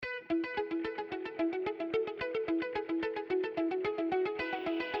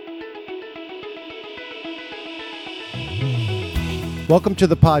Welcome to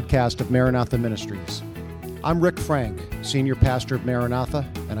the podcast of Maranatha Ministries. I'm Rick Frank, Senior Pastor of Maranatha,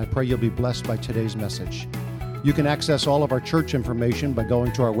 and I pray you'll be blessed by today's message. You can access all of our church information by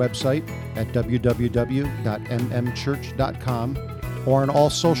going to our website at www.mmchurch.com or on all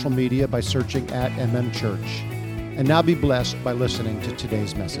social media by searching at mmchurch. And now be blessed by listening to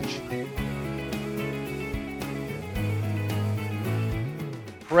today's message.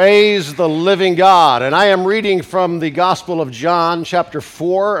 Praise the living God. And I am reading from the Gospel of John, chapter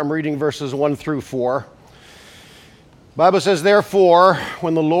 4. I'm reading verses 1 through 4. The Bible says, "Therefore,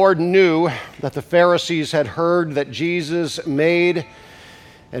 when the Lord knew that the Pharisees had heard that Jesus made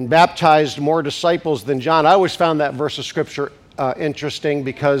and baptized more disciples than John," I always found that verse of Scripture interesting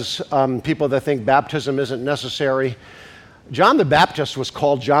because people that think baptism isn't necessary. John the Baptist was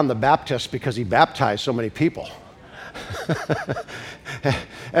called John the Baptist because he baptized so many people.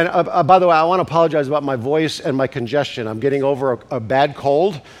 And by the way, I want to apologize about my voice and my congestion. I'm getting over a bad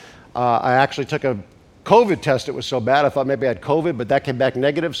cold. I actually took a COVID test. It was so bad I thought maybe I had COVID, but that came back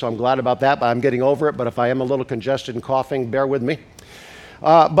negative, so I'm glad about that. But I'm getting over it. But if I am a little congested and coughing, bear with me.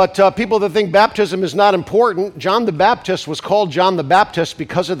 But people that think baptism is not important, John the Baptist was called John the Baptist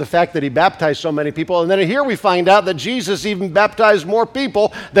because of the fact that he baptized so many people. And then here we find out that Jesus even baptized more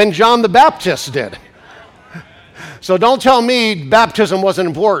people than John the Baptist did. So don't tell me baptism wasn't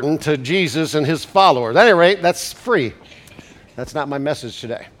important to Jesus and his followers. At any rate, that's free. That's not my message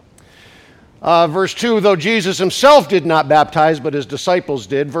today. Verse 2, though Jesus himself did not baptize, but his disciples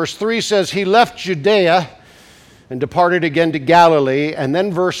did. Verse 3 says, he left Judea and departed again to Galilee. And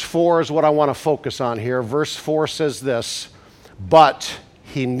then verse 4 is what I want to focus on here. Verse 4 says this, but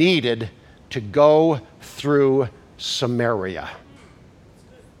he needed to go through Samaria.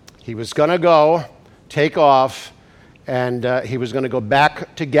 He was going to go, take off, and he was going to go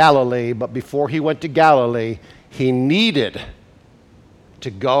back to Galilee. But before he went to Galilee, he needed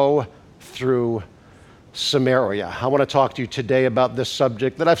to go through Samaria. I want to talk to you today about this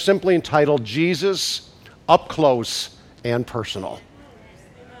subject that I've simply entitled Jesus Up Close and Personal.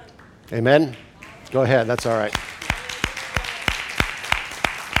 Amen? Go ahead, that's all right.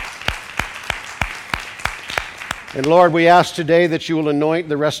 And Lord, we ask today that you will anoint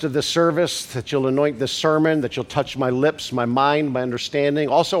the rest of this service, that you'll anoint this sermon, that you'll touch my lips, my mind, my understanding,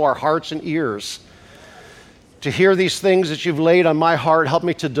 also our hearts and ears. To hear these things that you've laid on my heart, help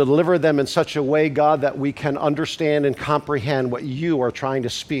me to deliver them in such a way, God, that we can understand and comprehend what you are trying to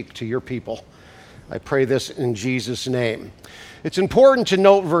speak to your people. I pray this in Jesus' name. It's important to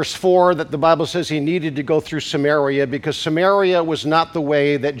note verse 4 that the Bible says he needed to go through Samaria because Samaria was not the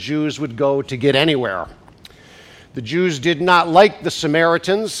way that Jews would go to get anywhere. The Jews did not like the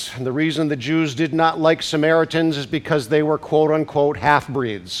Samaritans, and the reason the Jews did not like Samaritans is because they were quote-unquote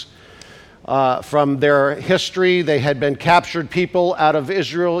half-breeds. From their history, they had been captured people out of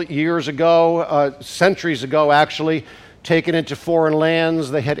Israel years ago, centuries ago actually, taken into foreign lands.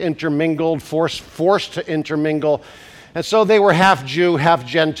 They had intermingled, forced to intermingle. And so they were half Jew, half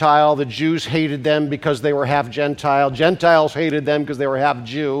Gentile. The Jews hated them because they were half Gentile. Gentiles hated them because they were half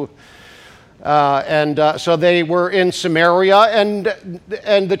Jew. So they were in Samaria, and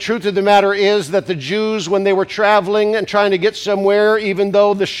the truth of the matter is that the Jews, when they were traveling and trying to get somewhere, even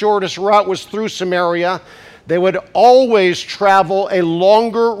though the shortest route was through Samaria, they would always travel a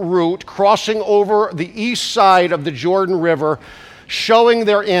longer route, crossing over the east side of the Jordan River, showing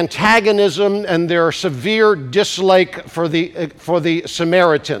their antagonism and their severe dislike for the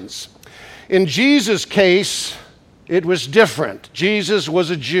Samaritans. In Jesus' case, it was different. Jesus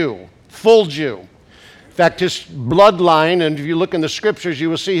was a Jew. Full Jew. In fact, his bloodline, and if you look in the scriptures, you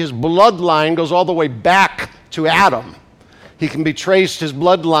will see his bloodline goes all the way back to Adam. He can be traced, his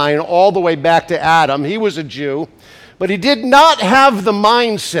bloodline, all the way back to Adam. He was a Jew, but he did not have the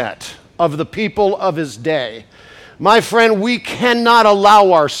mindset of the people of his day. My friend, we cannot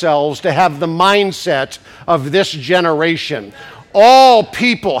allow ourselves to have the mindset of this generation. All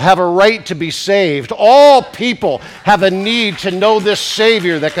people have a right to be saved. All people have a need to know this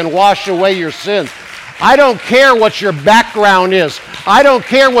Savior that can wash away your sins. I don't care what your background is. I don't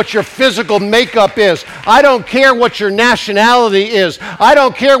care what your physical makeup is. I don't care what your nationality is. I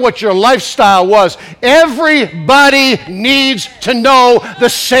don't care what your lifestyle was. Everybody needs to know the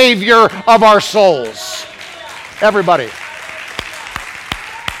Savior of our souls. Everybody.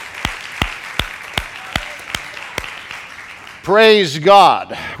 Praise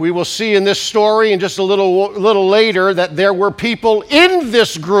God. We will see in this story and just a little later that there were people in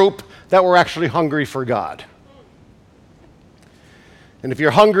this group that were actually hungry for God. And if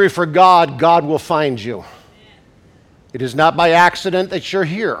you're hungry for God, God will find you. It is not by accident that you're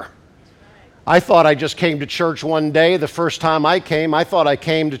here. I thought I just came to church one day. The first time I came, I thought I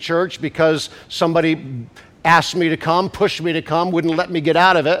came to church because somebody asked me to come, pushed me to come, wouldn't let me get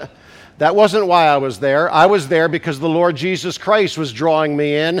out of it. That wasn't why I was there. I was there because the Lord Jesus Christ was drawing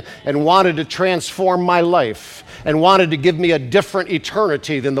me in and wanted to transform my life and wanted to give me a different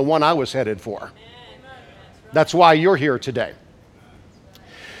eternity than the one I was headed for. That's why you're here today.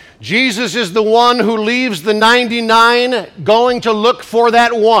 Jesus is the one who leaves the 99 going to look for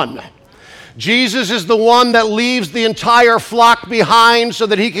that one. Jesus is the one that leaves the entire flock behind so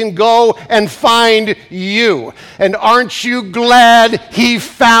that he can go and find you. And aren't you glad he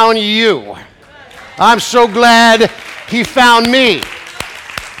found you? I'm so glad he found me.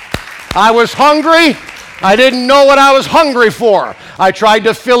 I was hungry. I didn't know what I was hungry for. I tried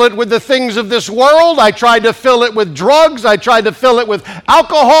to fill it with the things of this world. I tried to fill it with drugs. I tried to fill it with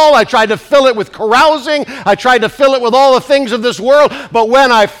alcohol. I tried to fill it with carousing. I tried to fill it with all the things of this world. But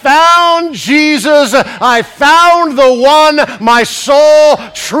when I found Jesus, I found the one my soul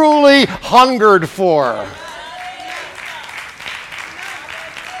truly hungered for.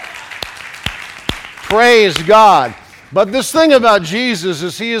 Praise God. But this thing about Jesus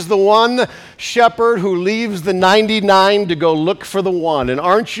is he is the one shepherd who leaves the 99 to go look for the one. And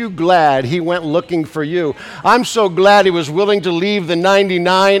aren't you glad he went looking for you? I'm so glad he was willing to leave the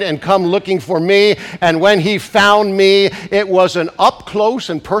 99 and come looking for me. And when he found me, it was an up-close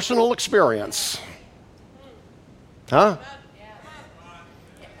and personal experience. Huh?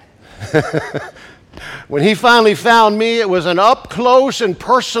 When he finally found me, it was an up-close and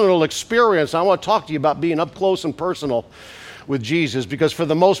personal experience. I want to talk to you about being up close and personal with Jesus, because for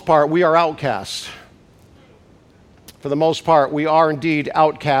the most part, we are outcasts. For the most part, we are indeed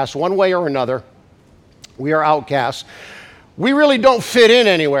outcasts, one way or another. We are outcasts. We really don't fit in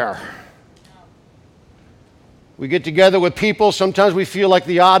anywhere. We get together with people. Sometimes we feel like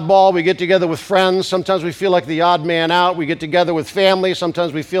the oddball. We get together with friends. Sometimes we feel like the odd man out. We get together with family.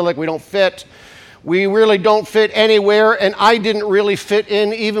 Sometimes we feel like we don't fit. We really don't fit anywhere, and I didn't really fit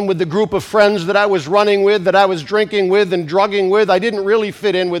in even with the group of friends that I was running with, that I was drinking with and drugging with. I didn't really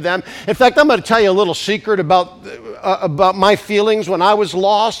fit in with them. In fact, I'm going to tell you a little secret about my feelings when I was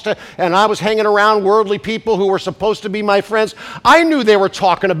lost and I was hanging around worldly people who were supposed to be my friends. I knew they were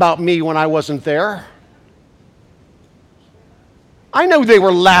talking about me when I wasn't there. I knew they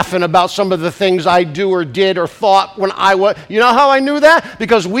were laughing about some of the things I do or did or thought when I was. You know how I knew that?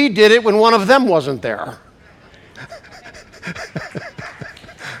 Because we did it when one of them wasn't there.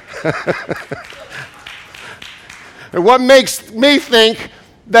 And what makes me think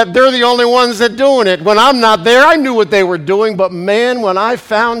that they're the only ones that doing it? When I'm not there, I knew what they were doing, but man, when I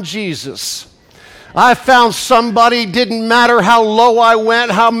found Jesus, I found somebody. Didn't matter how low I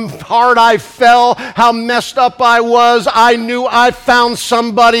went, how hard I fell, how messed up I was. I knew I found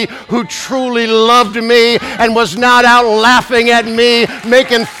somebody who truly loved me and was not out laughing at me,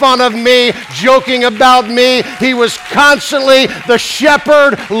 making fun of me, joking about me. He was constantly the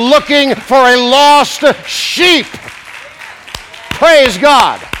shepherd looking for a lost sheep. Praise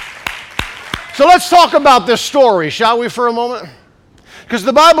God. So let's talk about this story, shall we, for a moment? Because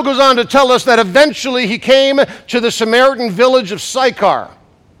the Bible goes on to tell us that eventually he came to the Samaritan village of Sychar.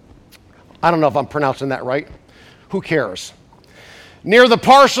 I don't know if I'm pronouncing that right. Who cares? Near the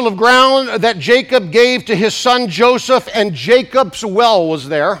parcel of ground that Jacob gave to his son Joseph, and Jacob's well was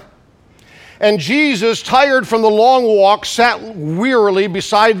there. And Jesus, tired from the long walk, sat wearily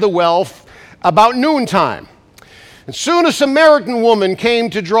beside the well about noontime. And soon a Samaritan woman came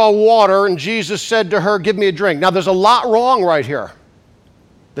to draw water, and Jesus said to her, "Give me a drink." Now there's a lot wrong right here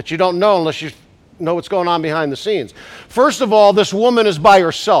that you don't know unless you know what's going on behind the scenes. First of all, this woman is by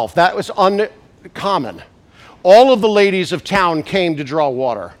herself. That was uncommon. All of the ladies of town came to draw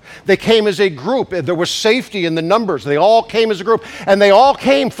water. They came as a group. There was safety in the numbers. They all came as a group, and they all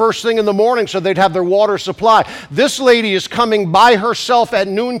came first thing in the morning so they'd have their water supply. This lady is coming by herself at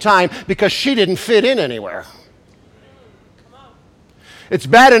noontime because she didn't fit in anywhere. It's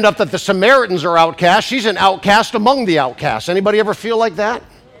bad enough that the Samaritans are outcasts. She's an outcast among the outcasts. Anybody ever feel like that?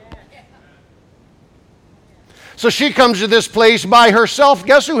 So she comes to this place by herself.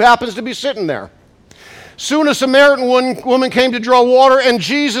 Guess who happens to be sitting there? Soon a Samaritan woman came to draw water, and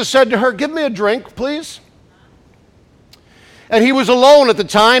Jesus said to her, "Give me a drink, please." And he was alone at the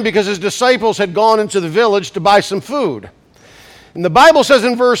time because his disciples had gone into the village to buy some food. And the Bible says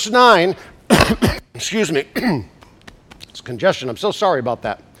in verse 9, excuse me, it's congestion. I'm so sorry about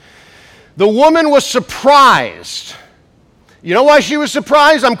that. The woman was surprised. You know why she was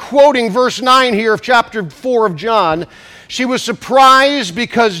surprised? I'm quoting verse 9 here of chapter 4 of John. She was surprised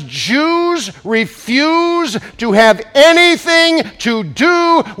because Jews refuse to have anything to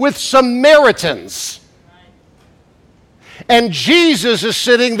do with Samaritans. And Jesus is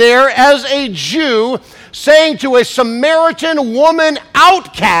sitting there as a Jew saying to a Samaritan woman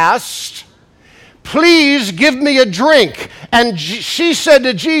outcast, please give me a drink. And she said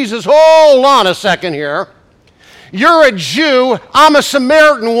to Jesus, hold on a second here. You're a Jew, I'm a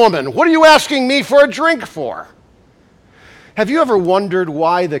Samaritan woman. What are you asking me for a drink for? Have you ever wondered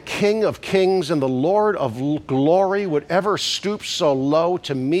why the King of Kings and the Lord of Glory would ever stoop so low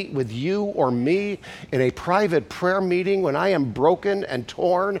to meet with you or me in a private prayer meeting when I am broken and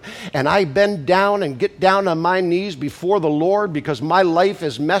torn and I bend down and get down on my knees before the Lord because my life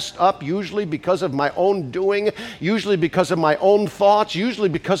is messed up, usually because of my own doing, usually because of my own thoughts, usually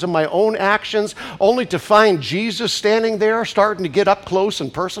because of my own actions, only to find Jesus standing there starting to get up close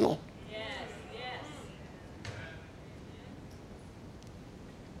and personal?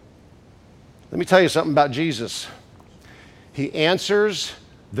 Let me tell you something about Jesus. He answers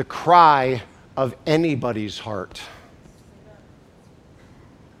the cry of anybody's heart.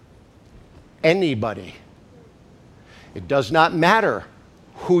 Anybody. It does not matter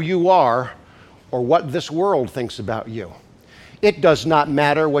who you are or what this world thinks about you. It does not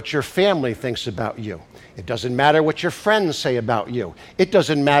matter what your family thinks about you. It doesn't matter what your friends say about you. It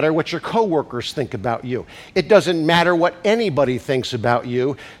doesn't matter what your coworkers think about you. It doesn't matter what anybody thinks about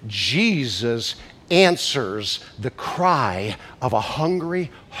you. Jesus answers the cry of a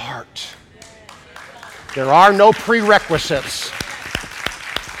hungry heart. There are no prerequisites.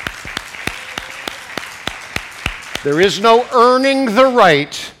 There is no earning the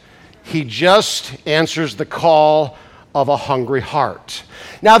right. He just answers the call of a hungry heart.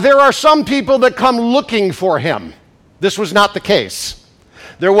 Now, there are some people that come looking for him. This was not the case.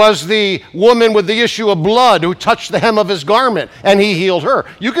 There was the woman with the issue of blood who touched the hem of his garment, and he healed her.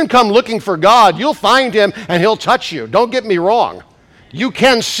 You can come looking for God. You'll find him, and he'll touch you. Don't get me wrong. You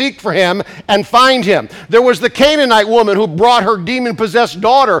can seek for him and find him. There was the Canaanite woman who brought her demon-possessed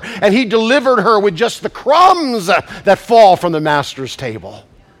daughter, and he delivered her with just the crumbs that fall from the master's table.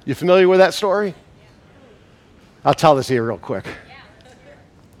 You familiar with that story? I'll tell this here real quick.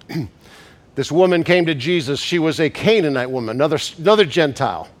 This woman came to Jesus. She was a Canaanite woman, another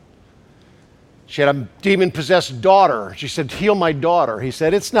Gentile. She had a demon-possessed daughter. She said, heal my daughter. He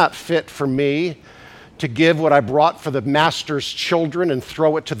said, it's not fit for me to give what I brought for the master's children and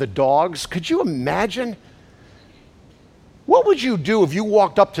throw it to the dogs. Could you imagine? What would you do if you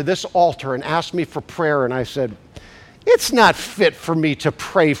walked up to this altar and asked me for prayer and I said, it's not fit for me to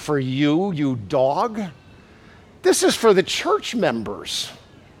pray for you, you dog. This is for the church members.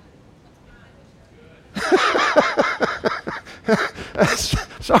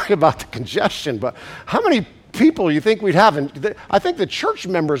 Sorry about the congestion, but how many people you think we'd have? I think the church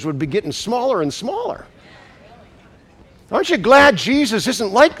members would be getting smaller and smaller. Aren't you glad Jesus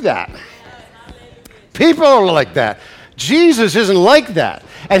isn't like that? People are like that. Jesus isn't like that.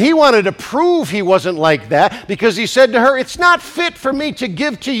 And he wanted to prove he wasn't like that because he said to her, it's not fit for me to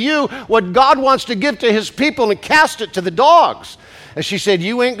give to you what God wants to give to his people and cast it to the dogs. And she said,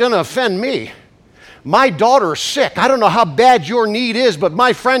 you ain't going to offend me. My daughter's sick. I don't know how bad your need is, but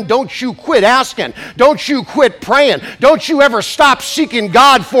my friend, don't you quit asking. Don't you quit praying. Don't you ever stop seeking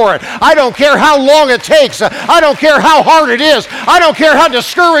God for it. I don't care how long it takes. I don't care how hard it is. I don't care how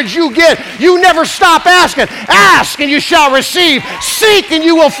discouraged you get. You never stop asking. Ask and you shall receive. Seek and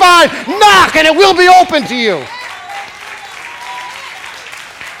you will find. Knock and it will be open to you.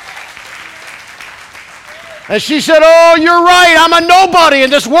 And she said, oh, you're right, I'm a nobody,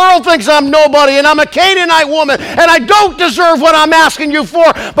 and this world thinks I'm nobody, and I'm a Canaanite woman, and I don't deserve what I'm asking you for.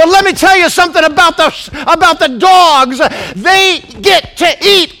 But let me tell you something about the dogs. They get to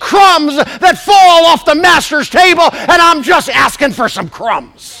eat crumbs that fall off the master's table, and I'm just asking for some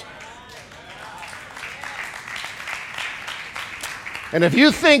crumbs. And if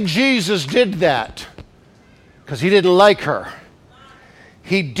you think Jesus did that because he didn't like her,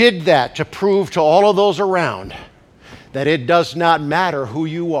 he did that to prove to all of those around that it does not matter who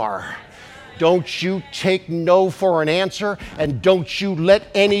you are. Don't you take no for an answer, and don't you let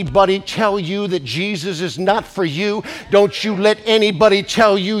anybody tell you that Jesus is not for you. Don't you let anybody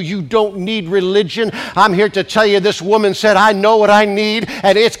tell you you don't need religion. I'm here to tell you this woman said, I know what I need,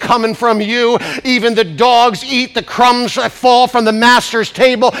 and it's coming from you. Even the dogs eat the crumbs that fall from the master's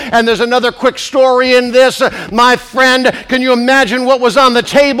table. And there's another quick story in this. My friend, can you imagine what was on the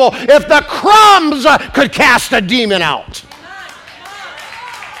table if the crumbs could cast a demon out?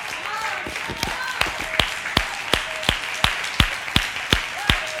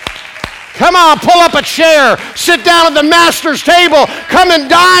 Come on, pull up a chair. Sit down at the master's table. Come and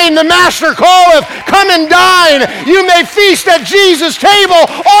dine, the master calleth. Come and dine. You may feast at Jesus' table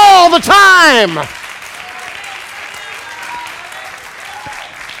all the time.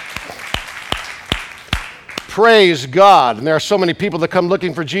 Praise God. And there are so many people that come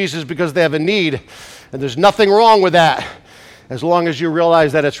looking for Jesus because they have a need. And there's nothing wrong with that as long as you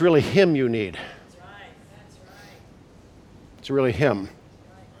realize that it's really Him you need. That's right. It's really Him.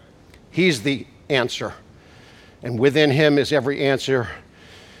 He's the answer. And within Him is every answer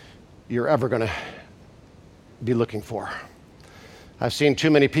you're ever going to be looking for. I've seen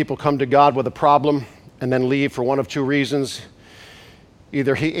too many people come to God with a problem and then leave for one of two reasons.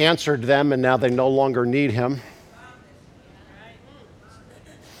 Either He answered them and now they no longer need Him,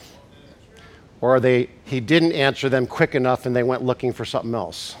 or He didn't answer them quick enough and they went looking for something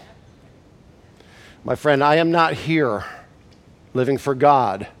else. My friend, I am not here living for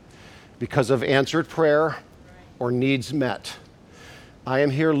God because of answered prayer or needs met. I am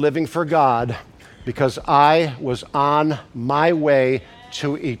here living for God because I was on my way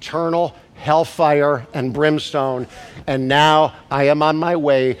to eternal hellfire and brimstone, and now I am on my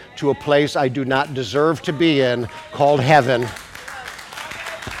way to a place I do not deserve to be in, called heaven.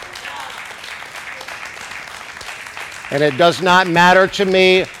 And it does not matter to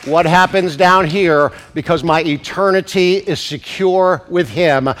me what happens down here because my eternity is secure with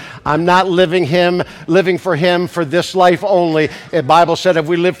Him. I'm not living for Him for this life only. The Bible said if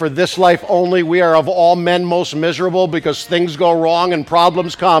we live for this life only, we are of all men most miserable because things go wrong and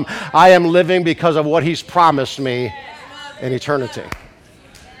problems come. I am living because of what He's promised me in eternity.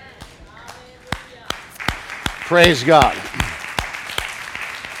 Praise God.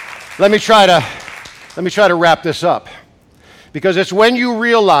 Let me try to wrap this up. Because it's when you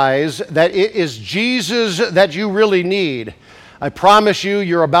realize that it is Jesus that you really need, I promise you,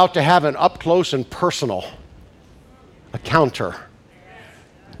 you're about to have an up close and personal encounter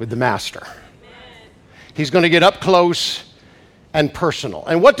with the Master. He's going to get up close and personal.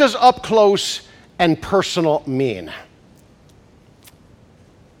 And what does up close and personal mean?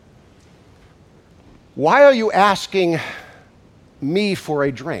 Why are you asking me for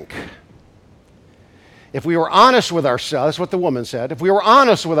a drink? If we were honest with ourselves, that's what the woman said, if we were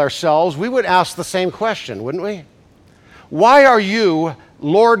honest with ourselves, we would ask the same question, wouldn't we? Why are you,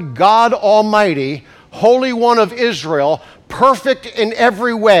 Lord God Almighty, Holy One of Israel, perfect in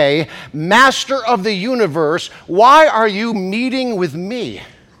every way, Master of the universe, why are you meeting with me?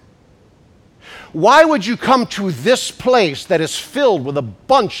 Why would you come to this place that is filled with a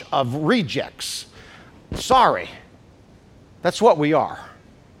bunch of rejects? Sorry, that's what we are.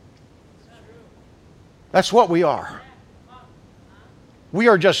 That's what we are. We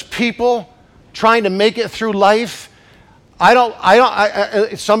are just people trying to make it through life.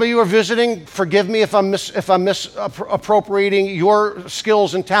 Some of you are visiting. Forgive me if I'm misappropriating your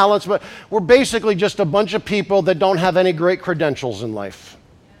skills and talents, but we're basically just a bunch of people that don't have any great credentials in life.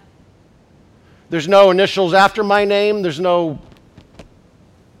 There's no initials after my name. There's no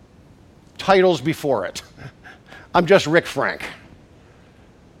titles before it. I'm just Rick Frank.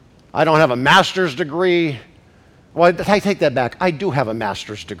 I don't have a master's degree. Well, I take that back. I do have a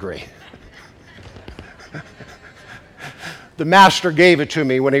master's degree. The Master gave it to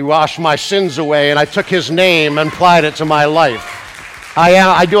me when He washed my sins away, and I took His name and applied it to my life.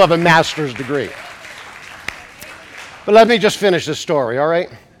 I do have a master's degree. But let me just finish this story, all right?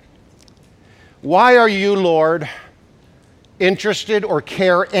 Why are you, Lord, interested or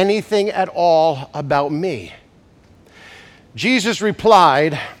care anything at all about me? Jesus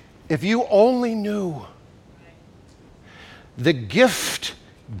replied, if you only knew the gift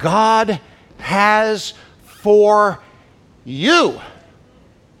God has for you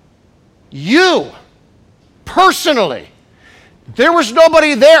personally. There was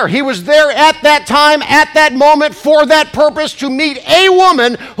nobody there. He was there at that time, at that moment, for that purpose, to meet a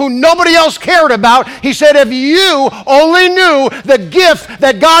woman who nobody else cared about. He said, if you only knew the gift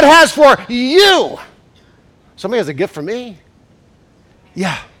that God has for you. Somebody has a gift for me?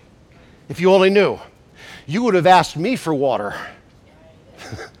 Yeah. If you only knew, you would have asked me for water.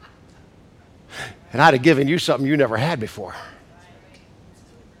 And I'd have given you something you never had before.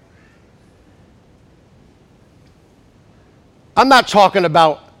 I'm not talking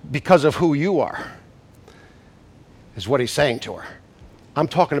about because of who you are, is what He's saying to her. I'm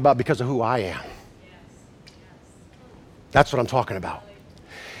talking about because of who I am. That's what I'm talking about.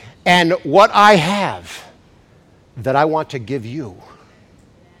 And what I have that I want to give you.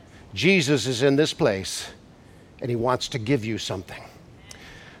 Jesus is in this place, and He wants to give you something.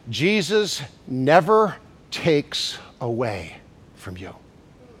 Jesus never takes away from you.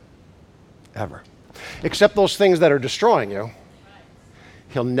 ever. Except those things that are destroying you.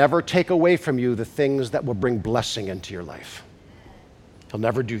 He'll never take away from you the things that will bring blessing into your life. He'll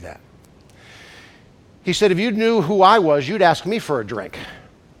never do that. He said, if you knew who I was, you'd ask me for a drink.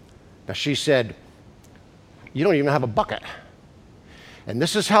 Now she said, you don't even have a bucket. And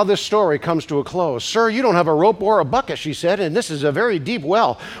this is how this story comes to a close. Sir, you don't have a rope or a bucket, she said, and this is a very deep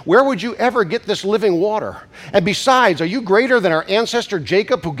well. Where would you ever get this living water? And besides, are you greater than our ancestor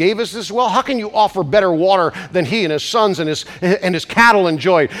Jacob who gave us this well? How can you offer better water than he and his sons and his cattle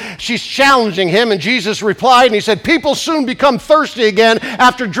enjoyed? She's challenging him, and Jesus replied, and he said, people soon become thirsty again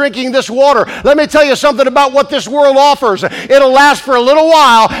after drinking this water. Let me tell you something about what this world offers. It'll last for a little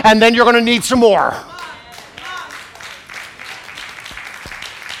while, and then you're going to need some more.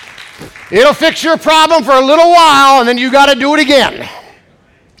 It'll fix your problem for a little while, and then you got to do it again.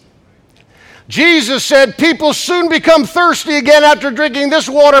 Jesus said, people soon become thirsty again after drinking this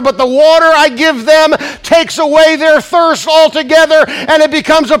water, but the water I give them takes away their thirst altogether, and it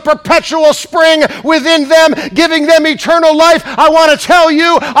becomes a perpetual spring within them, giving them eternal life. I want to tell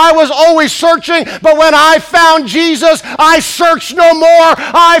you, I was always searching, but when I found Jesus, I searched no more.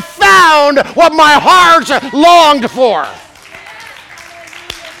 I found what my heart longed for.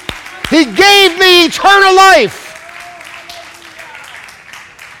 He gave me eternal life.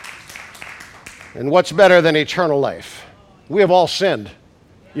 And what's better than eternal life? We have all sinned.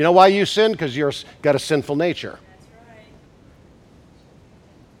 You know why you sinned? Because you've got a sinful nature.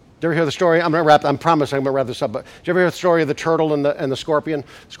 Did you ever hear the story? I promise I'm going to wrap this up. But did you ever hear the story of the turtle and the scorpion?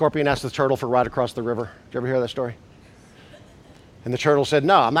 The scorpion asked the turtle for a ride across the river. Did you ever hear that story? And the turtle said,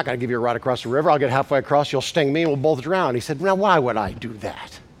 no, I'm not going to give you a ride across the river. I'll get halfway across. You'll sting me and we'll both drown. He said, now why would I do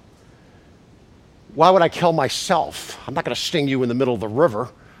that? Why would I kill myself? I'm not going to sting you in the middle of the river.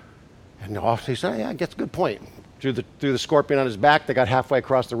 And he said, yeah, that's a good point. Threw the scorpion on his back. They got halfway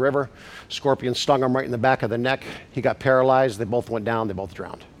across the river. Scorpion stung him right in the back of the neck. He got paralyzed. They both went down. They both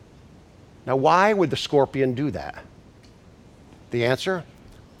drowned. Now, why would the scorpion do that? The answer?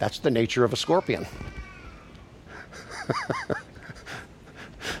 That's the nature of a scorpion.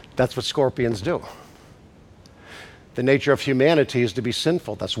 That's what scorpions do. The nature of humanity is to be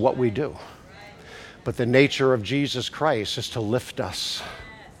sinful. That's what we do. But the nature of Jesus Christ is to lift us.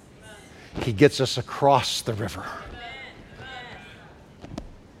 He gets us across the river.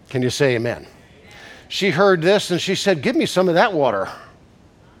 Can you say amen? She heard this and she said, give me some of that water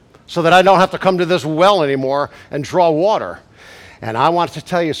so that I don't have to come to this well anymore and draw water. And I want to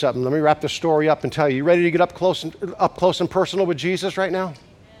tell you something. Let me wrap this story up and tell you. You ready to get up close and personal with Jesus right now?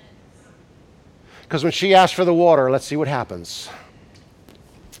 Because when she asked for the water, let's see what happens.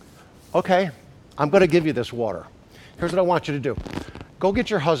 Okay. I'm going to give you this water. Here's what I want you to do. Go get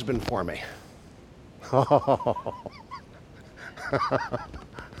your husband for me.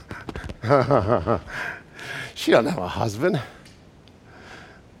 She doesn't have a husband.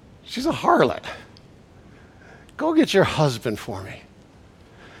 She's a harlot. Go get your husband for me.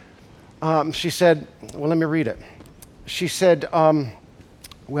 She said, well, let me read it. She said,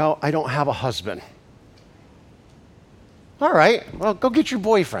 well, I don't have a husband. All right, well, go get your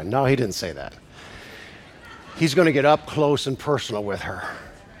boyfriend. No, he didn't say that. He's going to get up close and personal with her.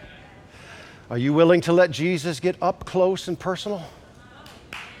 Are you willing to let Jesus get up close and personal?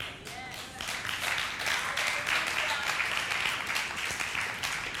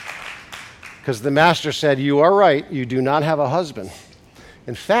 Because the master said, you are right, you do not have a husband.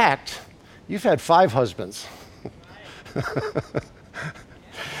 In fact, you've had 5 husbands.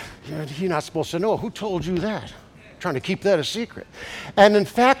 You're not supposed to know. Who told you that? Trying to keep that a secret. And in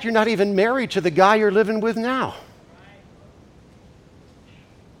fact, you're not even married to the guy you're living with now.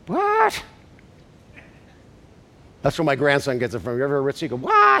 What? That's where my grandson gets it from. You ever heard Ritzy go,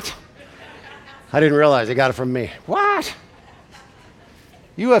 what? I didn't realize he got it from me. What?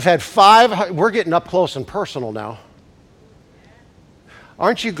 You have had 5, we're getting up close and personal now.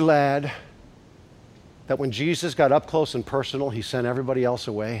 Aren't you glad that when Jesus got up close and personal, he sent everybody else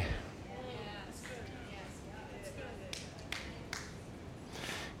away?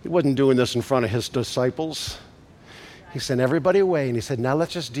 He wasn't doing this in front of his disciples. He sent everybody away, and he said, now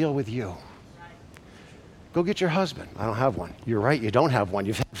let's just deal with you. Go get your husband. I don't have one. You're right, you don't have one.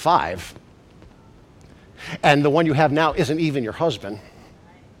 You've had 5. And the one you have now isn't even your husband.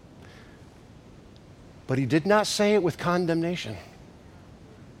 But he did not say it with condemnation.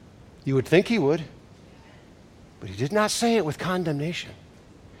 You would think he would, but he did not say it with condemnation.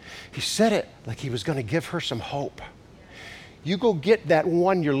 He said it like he was going to give her some hope. You go get that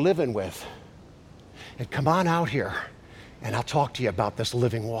one you're living with and come on out here and I'll talk to you about this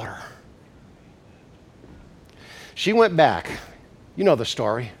living water. She went back. You know the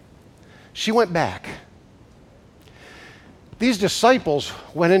story. She went back. These disciples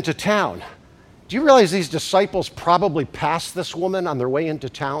went into town. Do you realize these disciples probably passed this woman on their way into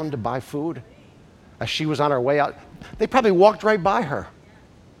town to buy food as she was on her way out? They probably walked right by her.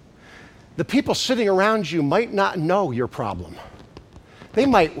 The people sitting around you might not know your problem. They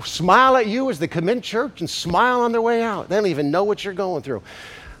might smile at you as they come in church and smile on their way out. They don't even know what you're going through.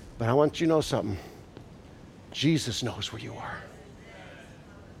 But I want you to know something. Jesus knows where you are.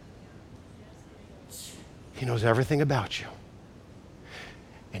 He knows everything about you.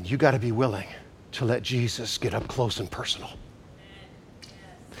 And you got to be willing to let Jesus get up close and personal.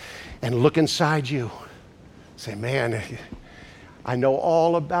 And look inside you. Say, man, I know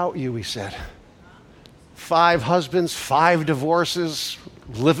all about you, he said. 5 husbands, 5 divorces,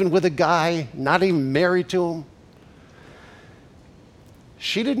 living with a guy, not even married to him.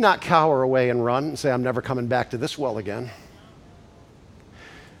 She did not cower away and run and say, I'm never coming back to this well again.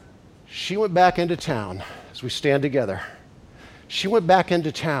 She went back into town as we stand together. She went back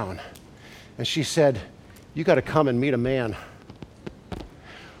into town and she said, you got to come and meet a man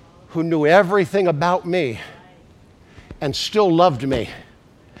who knew everything about me and still loved me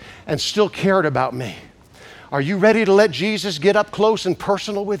and still cared about me. Are you ready to let Jesus get up close and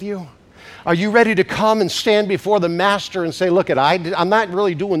personal with you? Are you ready to come and stand before the Master and say, look, I'm not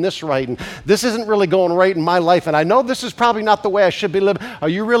really doing this right, and this isn't really going right in my life, and I know this is probably not the way I should be living. Are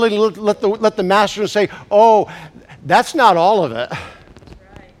you really let the Master say, oh, that's not all of it.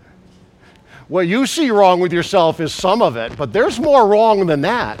 What you see wrong with yourself is some of it, but there's more wrong than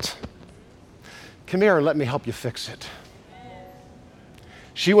that. Come here and let me help you fix it.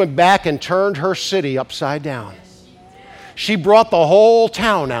 She went back and turned her city upside down. She brought the whole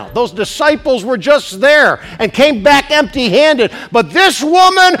town out. Those disciples were just there and came back empty-handed. But this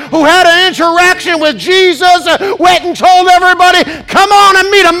woman who had an interaction with Jesus went and told everybody, come on and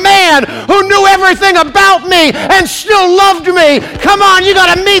meet a man who knew everything about me and still loved me. Come on, you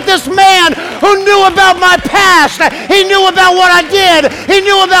got to meet this man who knew about my past. He knew about what I did. He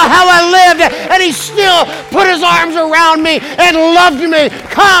knew about how I lived. And he still put his arms around me and loved me.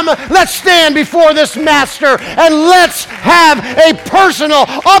 Come, let's stand before this Master and let's have a personal,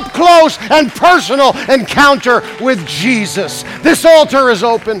 up close and personal encounter with Jesus. This altar is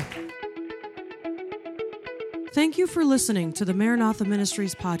open. Thank you for listening to the Maranatha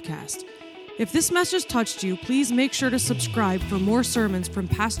Ministries podcast. If this message touched you, please make sure to subscribe for more sermons from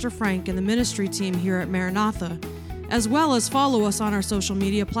Pastor Frank and the ministry team here at Maranatha, as well as follow us on our social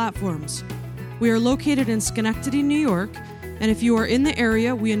media platforms. We are located in Schenectady, New York, and if you are in the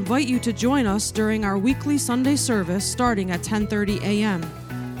area, we invite you to join us during our weekly Sunday service starting at 10:30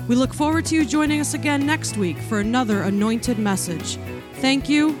 a.m. We look forward to you joining us again next week for another anointed message. Thank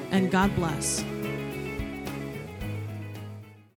you, and God bless.